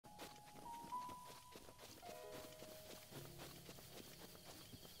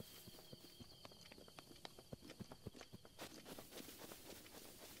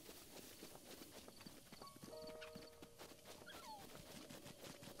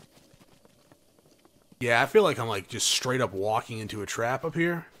Yeah, I feel like I'm like just straight up walking into a trap up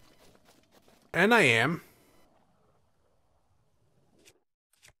here. And I am.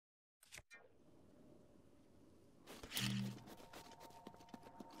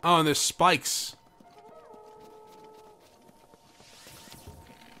 Oh, and there's spikes.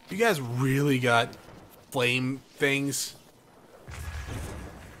 You guys really got flame things?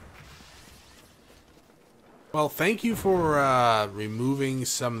 Well, thank you for removing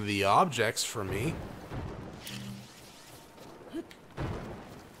some of the objects from me.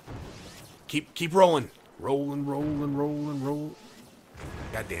 Keep rolling. Rolling, rolling, rolling, roll.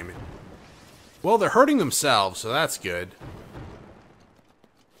 God damn it. Well, they're hurting themselves, so that's good.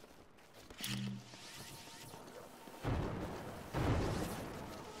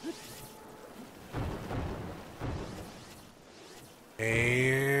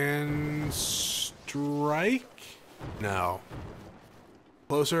 And strike? No.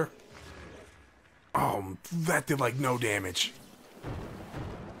 Closer? Oh, that did like no damage.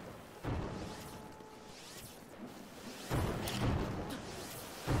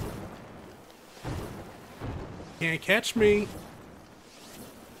 Can't catch me.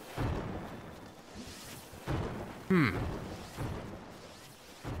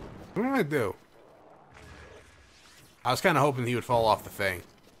 What do I do? I was kind of hoping he would fall off the thing.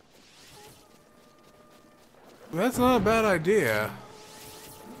 That's not a bad idea.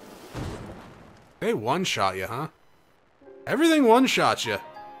 They one-shot you, huh? Everything one-shot you.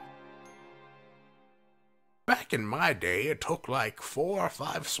 Back in my day, it took like 4 or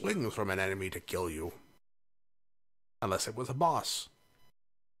 5 swings from an enemy to kill you. Unless it was a boss.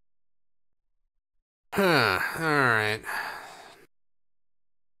 Huh, alright.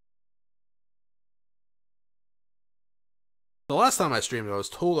 The last time I streamed, I was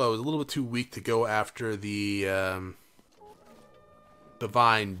told I was a little bit too weak to go after the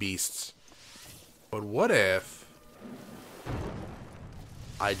divine beasts. But what if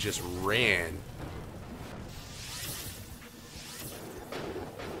I just ran?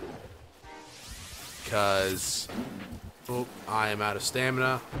 Because I am out of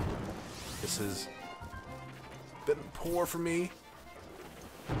stamina. This is a bit poor for me.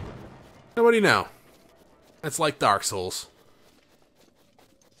 And what do you know? It's like Dark Souls.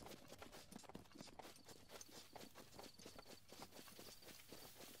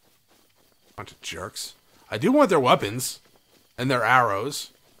 Bunch of jerks. I do want their weapons, and their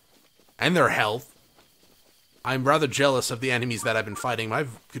arrows, and their health. I'm rather jealous of the enemies that I've been fighting. My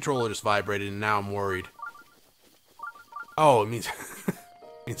controller just vibrated, and now I'm worried. Oh, it means, it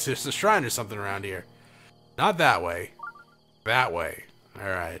means there's a shrine or something around here. Not that way. That way.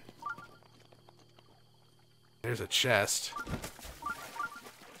 Alright. There's a chest.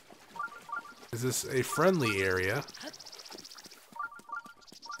 Is this a friendly area?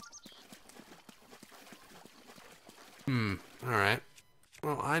 Alright.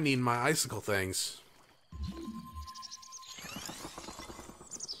 Well, I need my icicle things.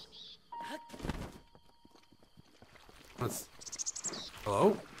 Let's...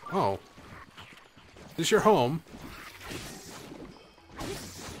 Hello? Oh. Is this your home?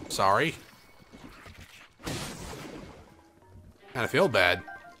 Sorry. Kinda feel bad.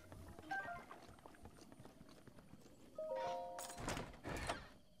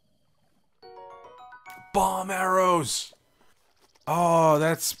 Bomb arrows! Oh,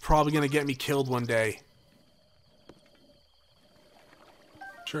 that's probably gonna get me killed one day.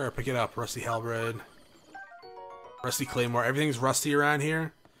 Sure, pick it up. Rusty halberd. Rusty claymore. Everything's rusty around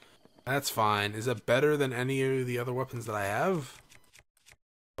here. That's fine. Is it better than any of the other weapons that I have?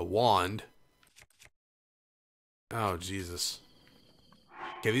 A wand. Oh, Jesus.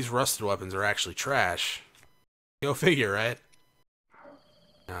 Okay, these rusted weapons are actually trash. Go figure, right?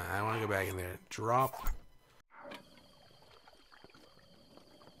 I want to go back in there. Drop.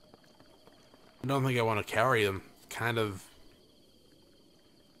 I don't think I want to carry them. Kind of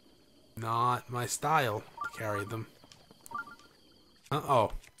not my style to carry them.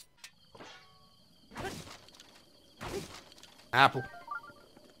 Uh-oh. Apple.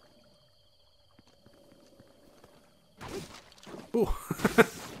 Ooh.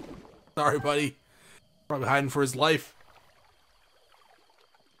 Sorry, buddy. Probably hiding for his life.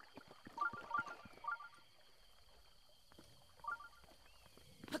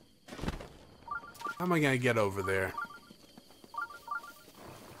 How am I gonna get over there?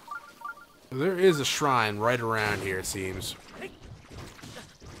 There is a shrine right around here, it seems.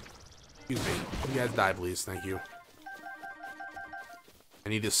 Excuse me. You guys die, please. Thank you. I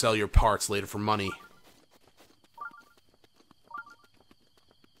need to sell your parts later for money.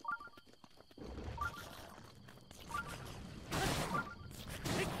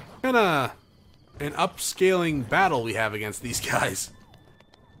 an upscaling battle we have against these guys.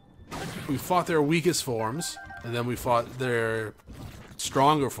 We fought their weakest forms, and then we fought their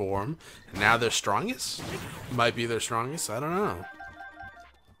stronger form, and now they're strongest? Might be their strongest, I don't know.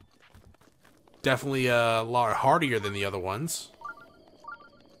 Definitely a lot hardier than the other ones.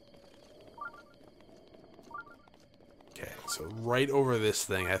 Okay, so right over this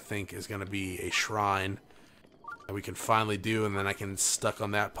thing, I think, is going to be a shrine that we can finally do, and then I can stuck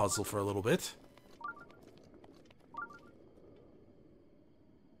on that puzzle for a little bit.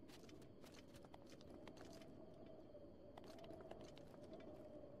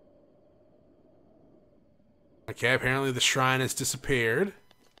 Okay, apparently the shrine has disappeared.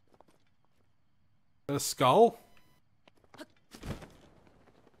 A skull?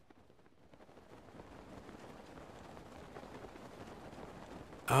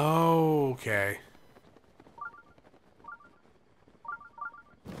 Oh, okay.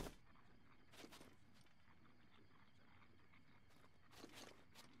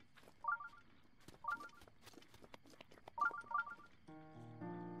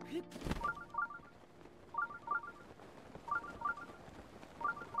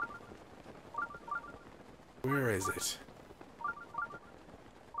 Where is it?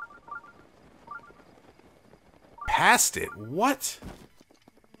 Past it? What?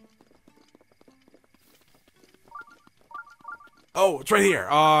 Oh, it's right here.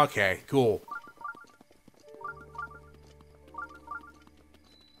 Oh, okay, cool.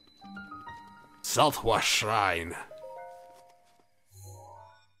 Saltwash Shrine.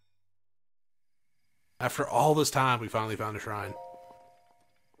 After all this time, we finally found a shrine.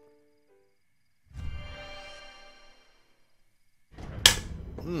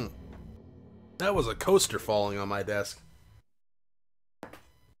 That was a coaster falling on my desk.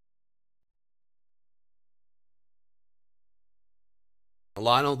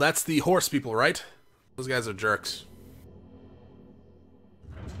 Lionel, that's the horse people, right? Those guys are jerks.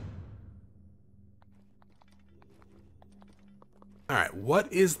 Alright,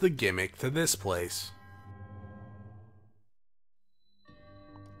 what is the gimmick to this place?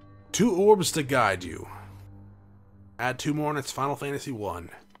 2 orbs to guide you. Add 2 more and it's Final Fantasy 1.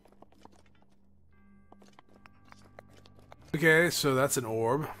 Okay, so that's an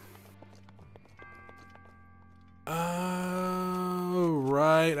orb.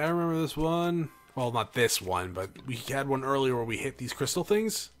 Right, I remember this one. Well, not this one, but we had one earlier where we hit these crystal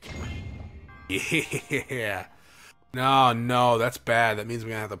things. Yeah. No, that's bad. That means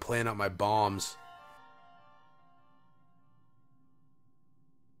we're gonna have to plan out my bombs.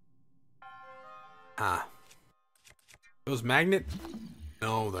 Ah. Those magnet?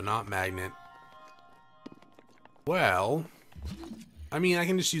 No, they're not magnet. Well, I mean, I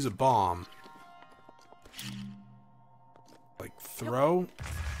can just use a bomb. Like, throw?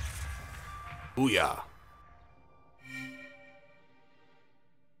 Booyah.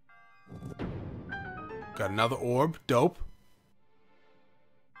 Got another orb. Dope.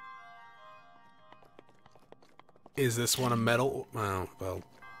 Is this one a metal? Oh, well.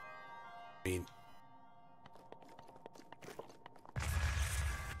 I mean.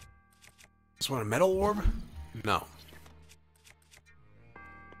 This one a metal orb? No.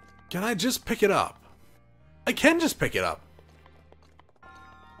 Can I just pick it up? I can just pick it up.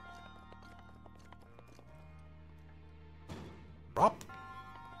 Drop.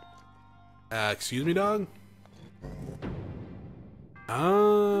 Excuse me, dog?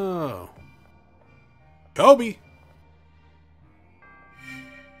 Oh. Kobe!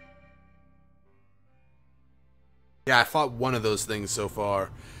 Yeah, I fought one of those things so far,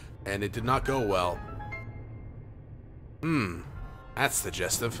 and it did not go well. That's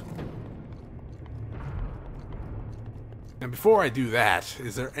suggestive. Now, before I do that,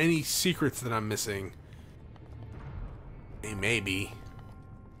 is there any secrets that I'm missing? Maybe.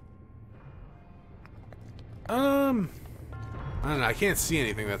 I don't know, I can't see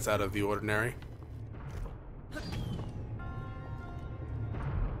anything that's out of the ordinary.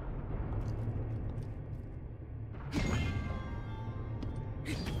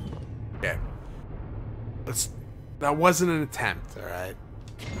 Okay. That wasn't an attempt, alright?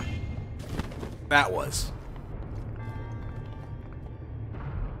 That was.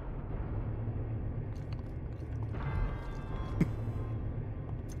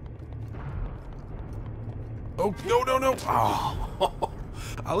 Oh, no. Oh.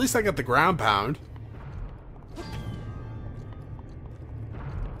 At least I got the ground pound.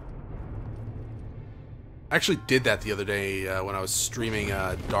 I actually did that the other day when I was streaming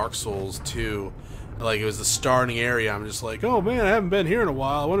Dark Souls 2. Like, it was the starting area. I'm just like, oh man, I haven't been here in a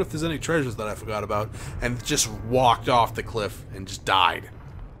while. I wonder if there's any treasures that I forgot about. And just walked off the cliff and just died.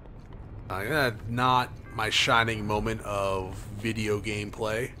 Not my shining moment of video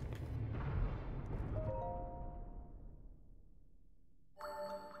gameplay.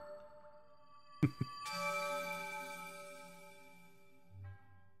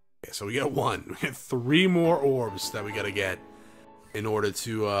 Okay, so we got one. We got 3 more orbs that we gotta get in order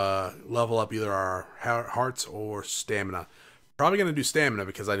to level up either our hearts or stamina. Probably gonna do stamina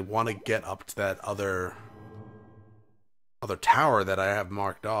because I want to get up to that other tower that I have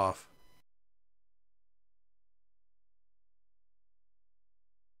marked off.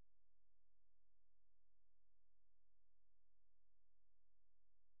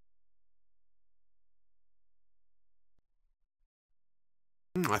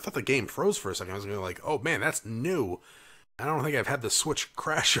 I thought the game froze for a second. I was gonna be like, oh man, that's new. I don't think I've had the Switch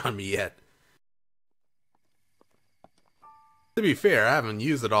crash on me yet. To be fair, I haven't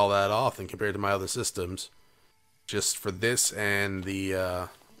used it all that often compared to my other systems. Just for this and the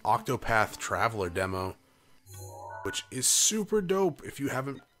Octopath Traveler demo, which is super dope if you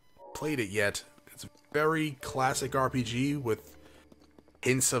haven't played it yet. It's a very classic RPG with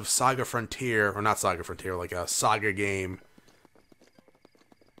hints of Saga Frontier, or not Saga Frontier, like a Saga game.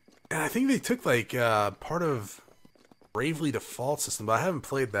 And I think they took like part of Bravely Default system, but I haven't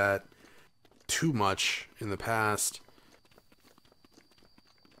played that too much in the past.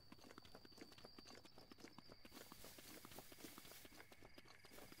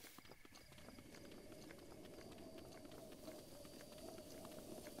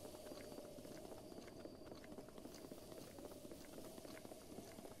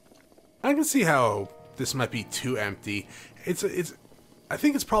 I can see how this might be too empty. I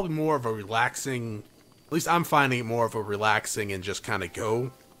think it's probably more of a relaxing, at least I'm finding it more of a relaxing and just kind of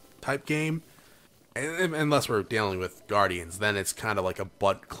go type game. And unless we're dealing with Guardians, then it's kind of like a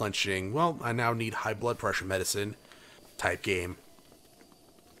butt clenching, well, I now need high blood pressure medicine type game.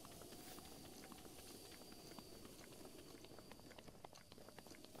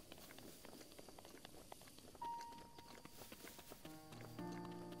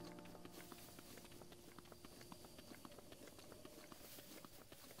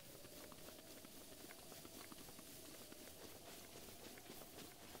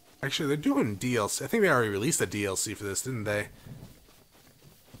 Actually, they're doing DLC. I think they already released a DLC for this, didn't they?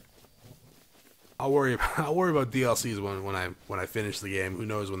 I'll worry about DLCs when I finish the game. Who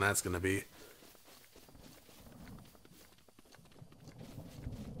knows when that's gonna be?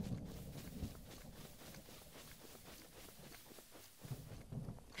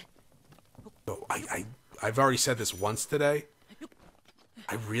 Oh, I've already said this once today.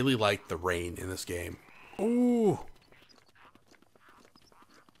 I really like the rain in this game. Ooh.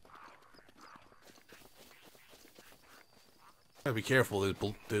 Gotta be careful,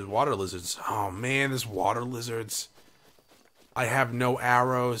 there's water lizards. Oh man, there's water lizards. I have no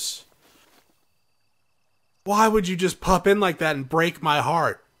arrows. Why would you just pop in like that and break my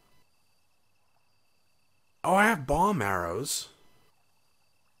heart? Oh, I have bomb arrows.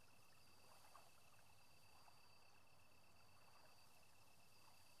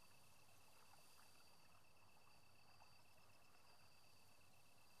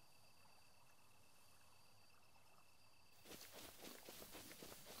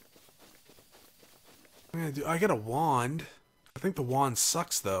 I got a wand. I think the wand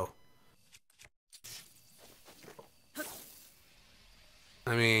sucks though.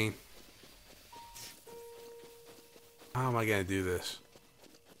 I mean, how am I gonna do this?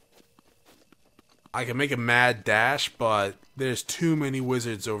 I can make a mad dash, but there's too many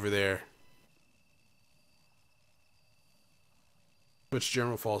wizards over there. Which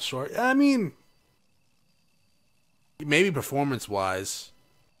general falls short. I mean, maybe performance-wise.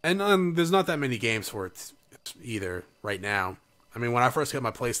 And there's not that many games for it either right now. I mean, when I first got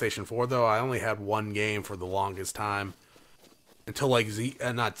my PlayStation 4, though, I only had one game for the longest time. Until, like,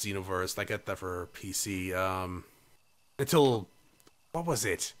 not Xenoverse. I got that for PC. Until... What was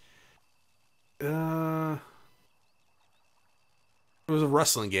it? It was a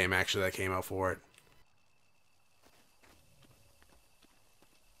wrestling game, actually, that came out for it.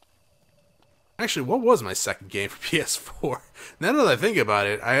 Actually, what was my second game for PS4? Now that I think about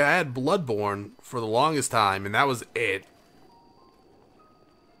it, I had Bloodborne for the longest time, and that was it.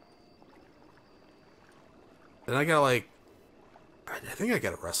 Then I got, like... I think I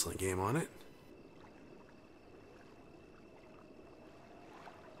got a wrestling game on it.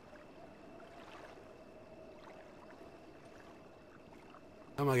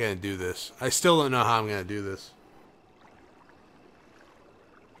 How am I going to do this? I still don't know how I'm going to do this.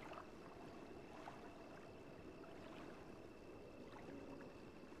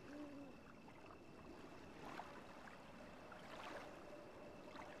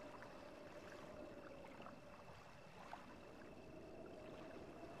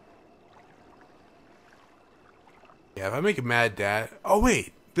 Yeah, if I make a mad dad... Oh,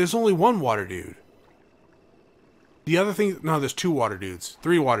 wait. There's only one water dude. The other thing... No, there's 2 water dudes.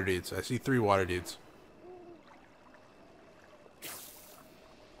 3 water dudes. I see 3 water dudes.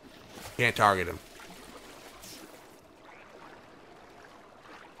 Can't target him.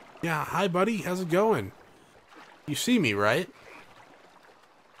 Yeah, hi, buddy. How's it going? You see me, right?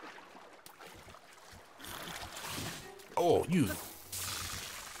 Oh, you...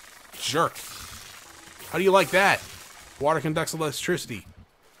 jerk. How do you like that? Water conducts electricity.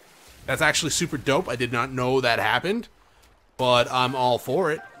 That's actually super dope. I did not know that happened, but I'm all for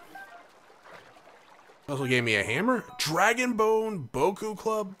it. Also gave me a hammer. Dragon Bone Boku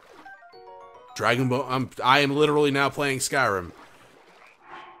Club. Dragon Bone. I am literally now playing Skyrim.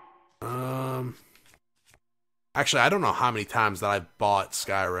 Actually, I don't know how many times that I've bought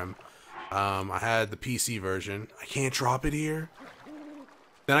Skyrim. I had the PC version. I can't drop it here.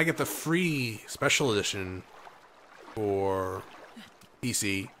 Then I get the free special edition for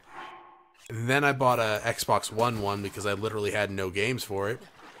PC. And then I bought a Xbox One because I literally had no games for it.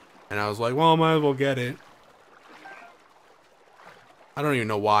 And I was like, well, I might as well get it. I don't even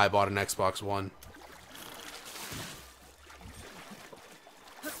know why I bought an Xbox One.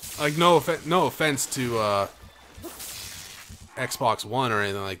 Like, no offense to Xbox One or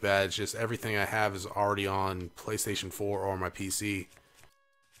anything like that. It's just everything I have is already on PlayStation 4 or my PC.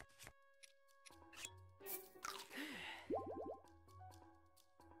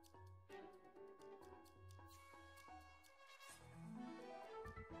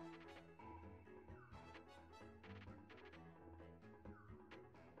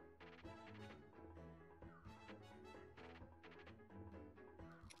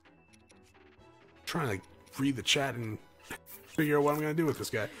 Trying to read the chat and figure out what I'm gonna do with this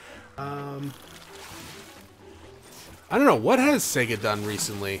guy. I don't know, what has Sega done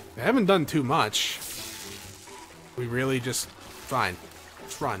recently? They haven't done too much. We really just... Fine.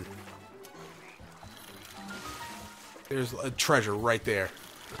 Let's run. There's a treasure right there.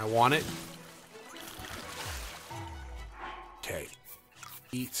 I want it. Okay.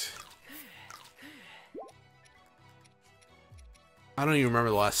 Eat. I don't even remember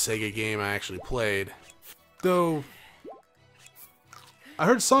the last Sega game I actually played. Though... I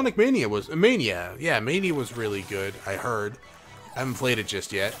heard Sonic Mania was... Mania! Yeah, Mania was really good, I heard. I haven't played it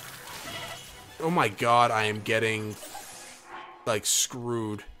just yet. Oh my god, I am getting... like,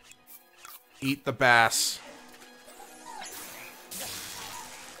 screwed. Eat the bass.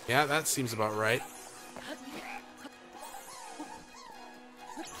 Yeah, that seems about right.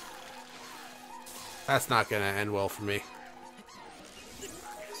 That's not gonna end well for me.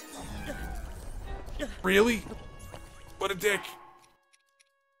 Really? What a dick.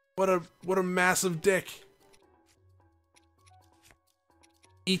 What a massive dick.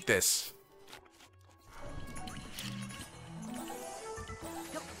 Eat this.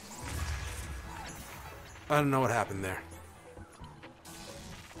 I don't know what happened there.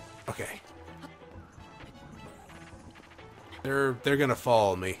 Okay. They're gonna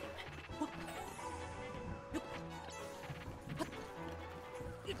follow me.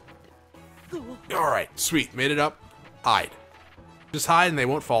 Alright, sweet. Made it up. Hide. Just hide and they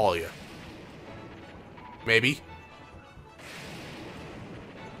won't follow you. Maybe.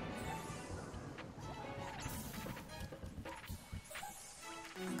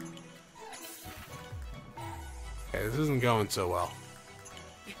 Okay, this isn't going so well.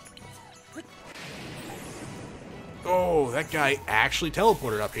 Oh, that guy actually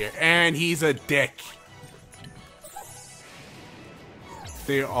teleported up here. And he's a dick.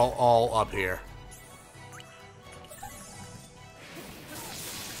 They're all up here.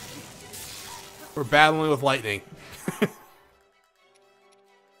 We're battling with lightning.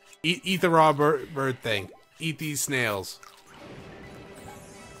 eat the raw bird thing. Eat these snails.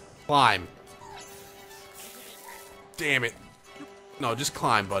 Climb. Damn it. No, just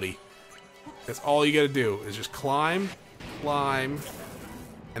climb, buddy. That's all you gotta do, is just climb,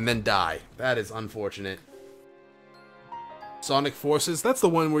 and then die. That is unfortunate. Sonic Forces, that's the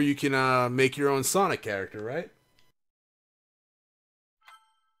one where you can make your own Sonic character, right?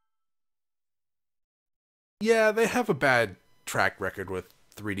 Yeah, they have a bad track record with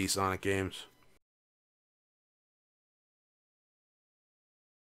 3D Sonic games.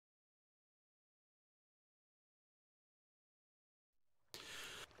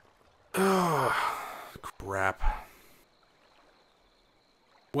 Oh, crap.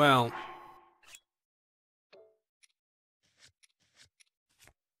 Well...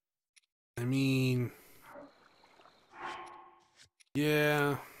 I mean...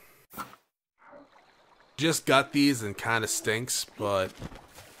 Yeah... Just got these and kind of stinks, but...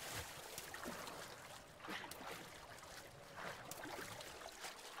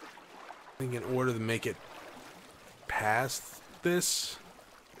 I think in order to make it past this...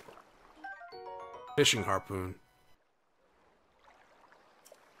 Fishing harpoon.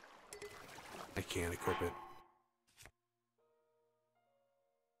 I can't equip it.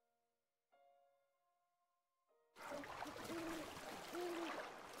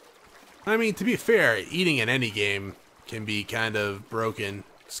 I mean, to be fair, eating in any game can be kind of broken.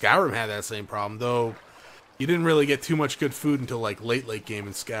 Skyrim had that same problem, though you didn't really get too much good food until, like, late game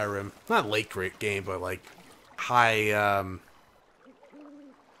in Skyrim. Not late great game, but, like, high,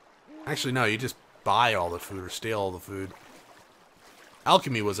 Actually, no, you just buy all the food or steal all the food.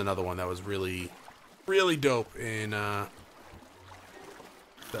 Alchemy was another one that was really, really dope in, the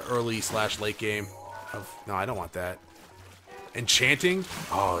early/late game of... No, I don't want that. Enchanting?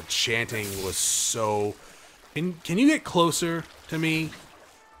 Oh, enchanting was so... Can you get closer to me?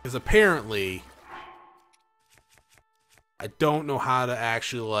 Because apparently... I don't know how to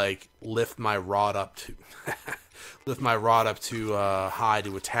actually, like, lift my rod up to... lift my rod up to, high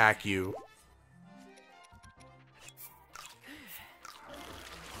to attack you.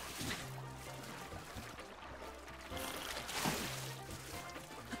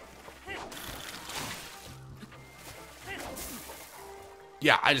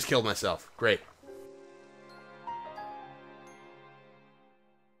 Yeah, I just killed myself. Great.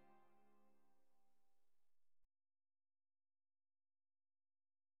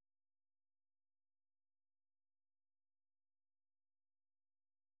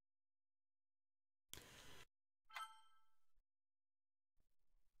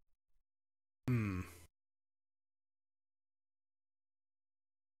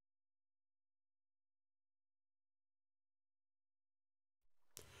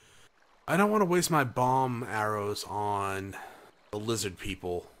 I don't want to waste my bomb arrows on the lizard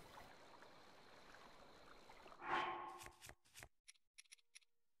people.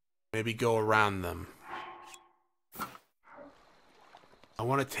 Maybe go around them. I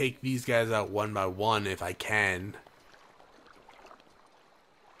want to take these guys out one by one if I can.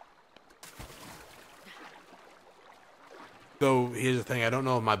 Though, here's the thing. I don't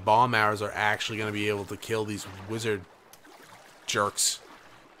know if my bomb arrows are actually going to be able to kill these wizard jerks.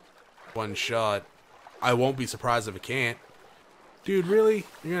 One shot. I won't be surprised if it can't. Dude, really?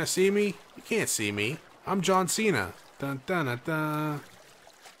 You're gonna see me? You can't see me. I'm John Cena. Dun dun dun dun.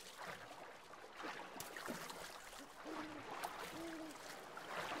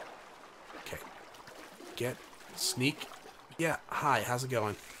 Okay. Get. Sneak. Yeah, hi, how's it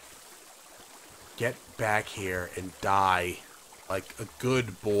going? Get back here and die. Like a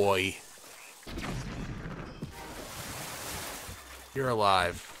good boy. You're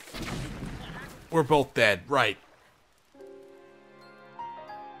alive. We're both dead, right.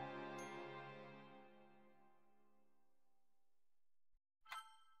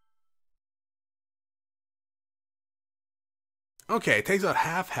 Okay, it takes out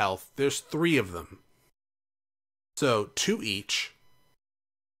half health. There's 3 of them. So, 2 each.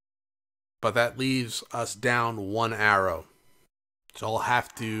 But that leaves us down 1 arrow. So I'll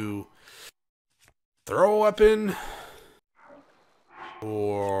have to throw a weapon.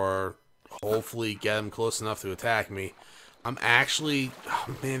 Or... hopefully get him close enough to attack me. I'm actually...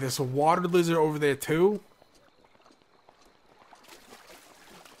 oh man, there's a water lizard over there too?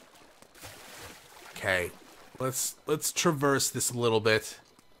 Okay. Let's traverse this a little bit.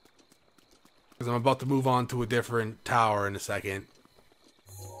 Because I'm about to move on to a different tower in a second.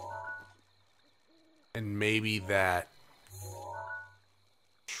 And maybe that...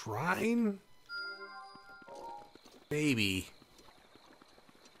 shrine? Maybe...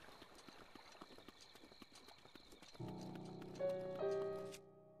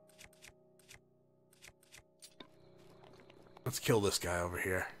 let's kill this guy over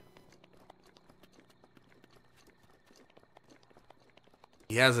here.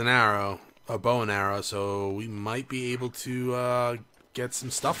 He has an arrow, a bow and arrow, so we might be able to get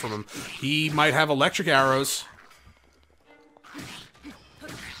some stuff from him. He might have electric arrows.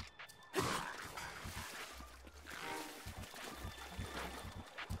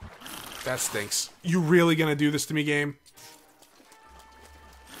 That stinks. You really gonna do this to me, game?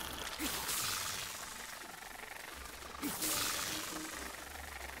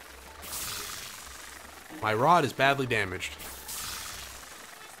 My rod is badly damaged.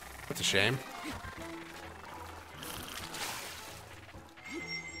 That's a shame.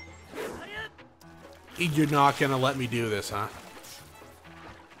 You're not gonna let me do this, huh?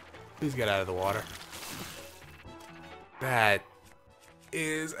 Please get out of the water. That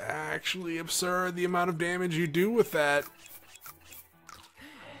is actually absurd, the amount of damage you do with that.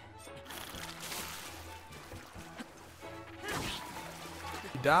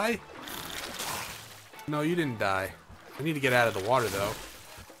 You die? No, you didn't die. I need to get out of the water, though.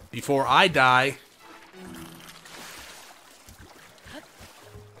 Before I die.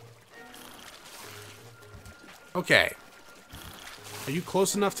 Okay. Are you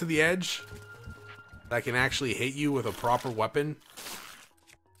close enough to the edge that I can actually hit you with a proper weapon?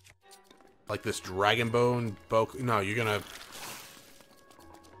 Like this dragon bone bow. No, you're gonna...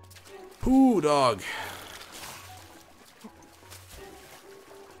 Ooh, dog.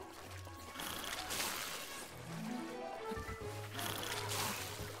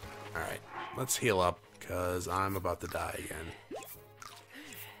 Alright, let's heal up, because I'm about to die again.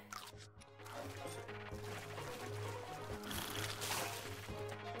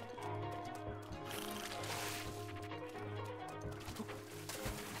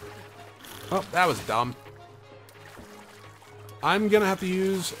 Oh, that was dumb. I'm gonna have to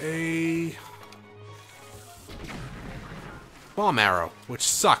use a bomb arrow, which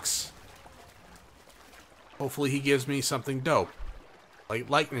sucks. Hopefully he gives me something dope. Like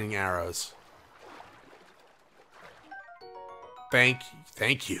lightning arrows. Thank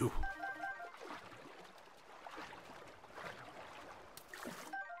you.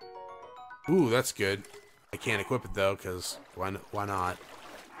 Ooh, that's good. I can't equip it though, because why not?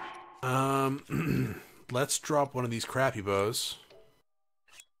 Let's drop one of these crappy bows.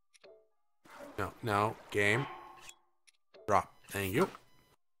 No, game. Drop. Thank you.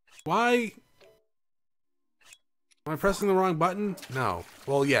 Why? Am I pressing the wrong button? No.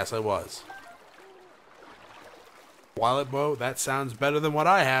 Well, yes, I was. Wallet bow, that sounds better than what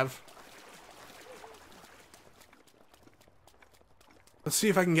I have. Let's see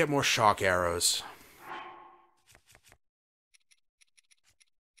if I can get more shock arrows.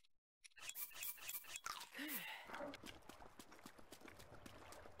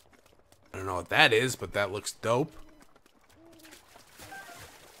 I don't know what that is, but that looks dope.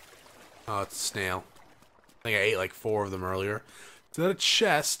 Oh, it's a snail. I think I ate like 4 of them earlier. Is that a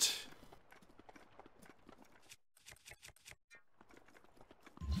chest?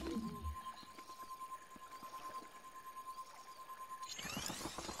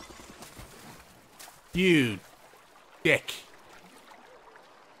 You dick.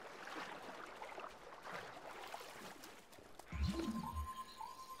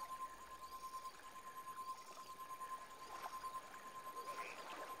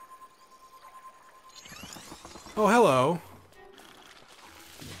 Oh, hello.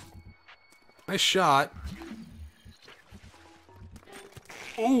 Nice shot.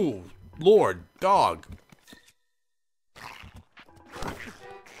 Ooh, Lord, dog.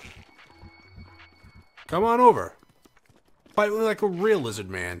 Come on over. Fight me like a real lizard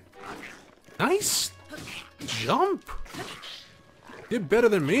man. Nice jump. Did better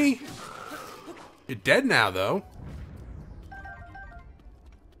than me. You're dead now, though.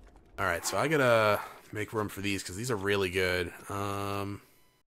 Alright, so I gotta make room for these, because these are really good.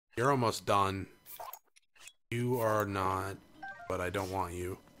 You're almost done. You are not, but I don't want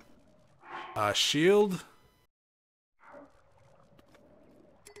you. Shield.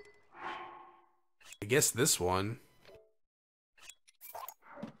 I guess this one.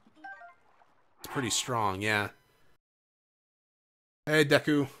 It's pretty strong, yeah. Hey,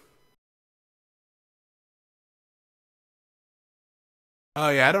 Deku. Oh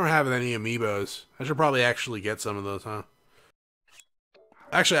yeah, I don't have any amiibos. I should probably actually get some of those, huh?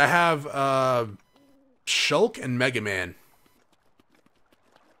 Actually, I have Shulk and Mega Man.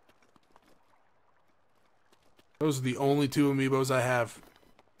 Those are the only 2 amiibos I have.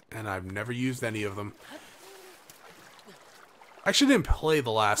 And I've never used any of them. I actually didn't play the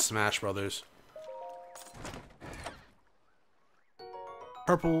last Smash Brothers.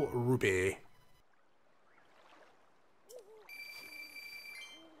 Purple Rupee.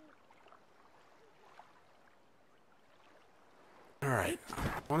 Alright.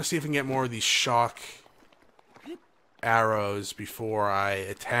 I want to see if I can get more of these shock arrows before I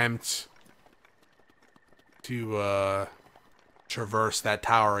attempt to traverse that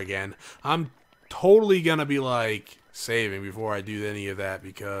tower again. I'm totally gonna be like saving before I do any of that,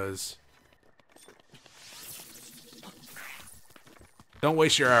 because don't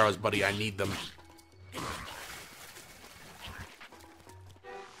waste your arrows, buddy. I need them.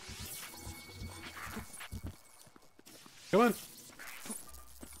 Come on.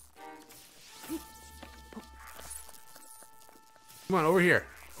 Come on, over here.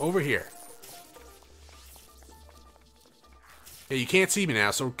 Over here. Yeah, you can't see me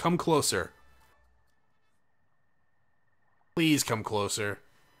now, so come closer. Please come closer.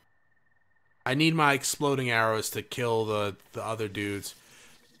 I need my exploding arrows to kill the other dudes.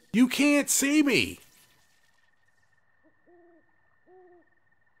 You can't see me!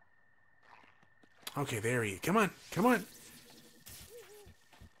 Okay, there he is. Come on, come on.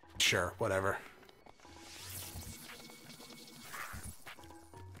 Sure, whatever.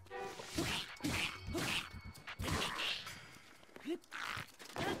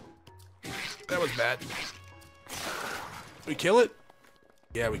 That was bad. We kill it?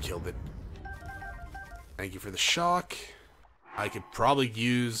 Yeah, we killed it. Thank you for the shock. I could probably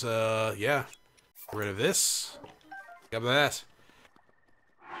use, yeah. Get rid of this. Got that.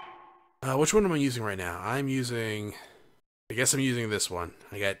 Which one am I using right now? I guess I'm using this one.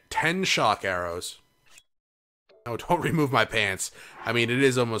 I got 10 shock arrows. Oh, don't remove my pants. I mean, it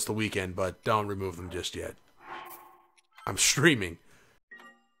is almost the weekend, but don't remove them just yet. I'm streaming.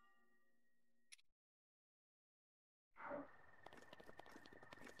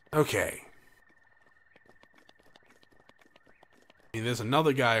 Okay. I mean, there's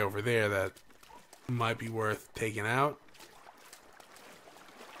another guy over there that might be worth taking out.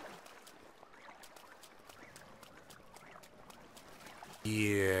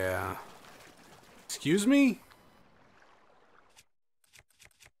 Yeah. Excuse me?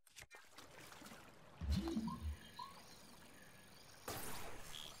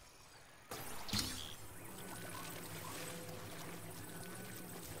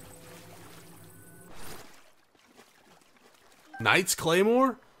 Knight's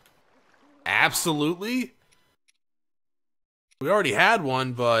Claymore? Absolutely. We already had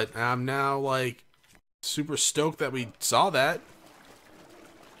one, but I'm now, like, super stoked that we saw that.